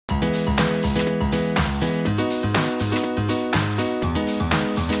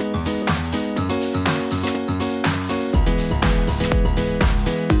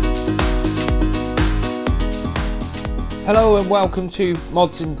Hello and welcome to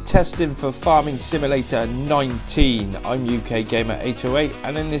Mods and Testing for Farming Simulator 19. I'm UK Gamer 808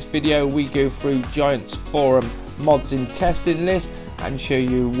 and in this video we go through Giants Forum mods and testing list and show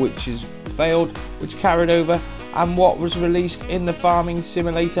you which has failed, which carried over and what was released in the Farming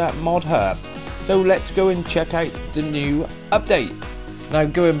Simulator Modhub. So let's go and check out the new update. Now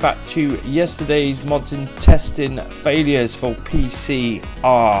going back to yesterday's mods and testing failures for PC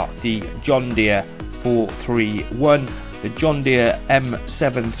are the John Deere 431, the John Deere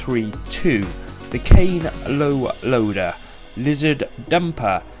M732, the Cane Low Loader, Lizard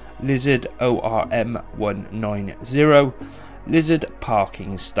Dumper, Lizard ORM190, Lizard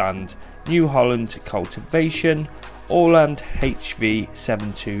Parking Stand, New Holland Cultivation, Orland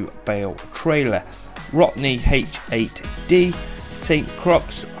HV72 Bale Trailer, Rotney H8D, St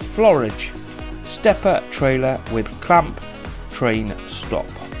Croix Florage, Stepper Trailer with Clamp, Train Stop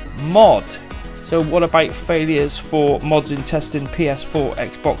mod. So what about failures for mods and testing PS4,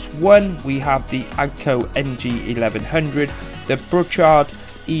 Xbox One? We have the Agco NG1100, the Bruchard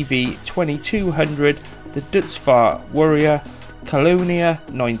EV2200, the Dutzfar Warrior, Colonia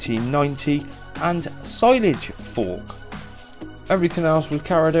 1990 and Silage Fork. Everything else was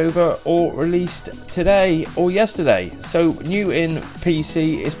carried over or released today or yesterday. So new in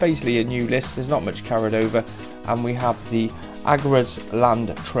PC, it's basically a new list, there's not much carried over, and we have the Agras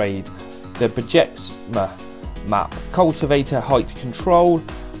Land Trade, the Bajexma map, Cultivator Height Control,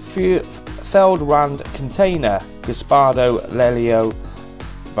 Feldrand Container, Gaspardo Lelio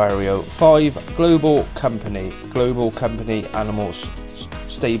Vario 5, Global Company Animal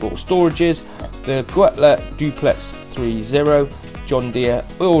Stable Storages, the Guetler Duplex 30, John Deere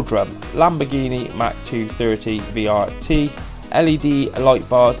Oil Drum, Lamborghini Mac 230 VRT, LED light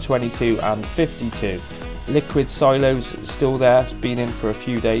bars 22 and 52, Liquid Silos still there, it's been in for a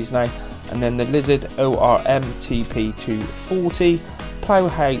few days now, and then the Lizard ORM TP240, Plough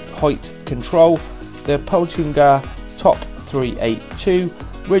Height Control, the Poltinga Top 382,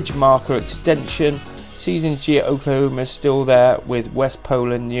 Ridge Marker Extension, Seasons Year Oklahoma still there with West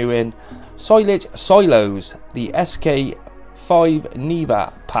Poland new in, Silage Silos, the SK5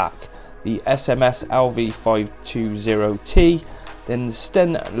 Neva Pack, the SMS LV520T, then the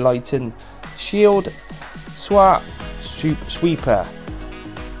Sten Lighten Shield, Swat Sweeper,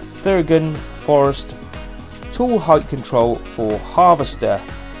 Thurgan Forest, Tool Height Control for Harvester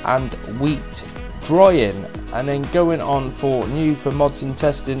and Wheat Drying. And then going on for new for mods and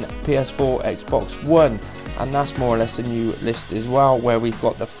testing PS4, Xbox One, and that's more or less a new list as well, where we've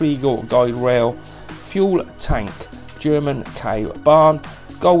got the Friegel Guide Rail, Fuel Tank, German Cow Barn,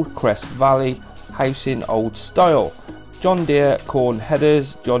 Goldcrest Valley, Housing Old Style, John Deere Corn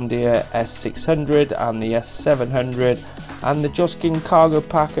Headers, John Deere S600 and the S700, and the Joskin Cargo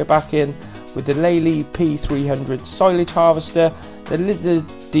Packer back in with the Lely P300 Silage Harvester, the Lizard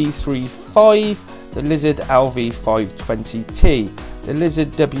D35, the Lizard LV520T, the Lizard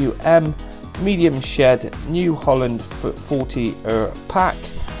WM Medium Shed New Holland 40 Pack,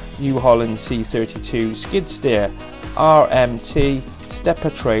 New Holland C32 Skid Steer, RMT Stepper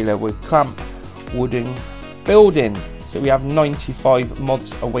Trailer with Clamp, Wooden Building. So we have 95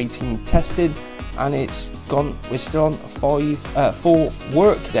 mods awaiting testing, and we're still on 4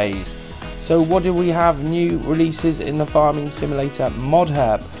 work days. So what do we have new releases in the Farming Simulator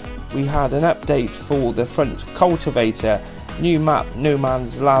Modhub? We had an update for the front cultivator, new map No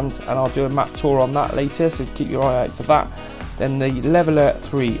Man's Land, and I'll do a map tour on that later, so keep your eye out for that. Then the Leveler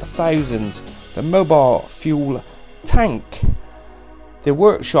 3000, the mobile fuel tank, the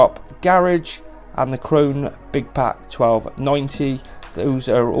workshop garage, and the Krone Big Pack 1290. Those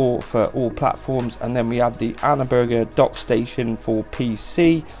are all for all platforms. And then we had the Annaberger dock station for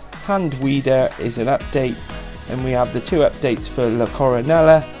PC, hand weeder is an update, and we have the 2 updates for La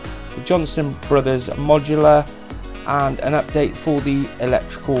Coronella, the Johnston Brothers modular, and an update for the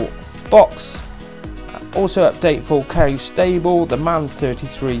electrical box. Also update for Cow Stable, the Man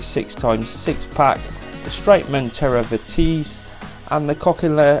 33 6x6 pack, the Strikeman Terra Vitesse, and the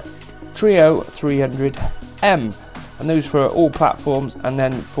Coquilla Trio 300M, and those for all platforms. And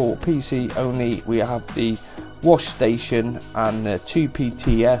then for PC only we have the wash station and the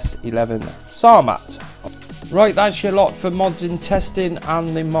 2PTS 11 Sarmat. Right, that's your lot for mods and testing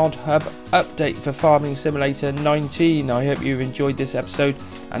and the Modhub update for Farming Simulator 19. I hope you've enjoyed this episode,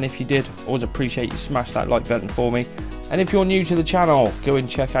 and if you did, always appreciate you smash that like button for me. And if you're new to the channel, go and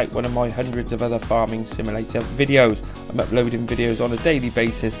check out one of my hundreds of other Farming Simulator videos. I'm uploading videos on a daily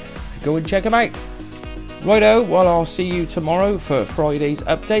basis, so go and check them out. Righto, well, I'll see you tomorrow for Friday's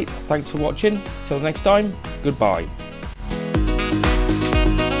update. Thanks for watching. Till next time, goodbye.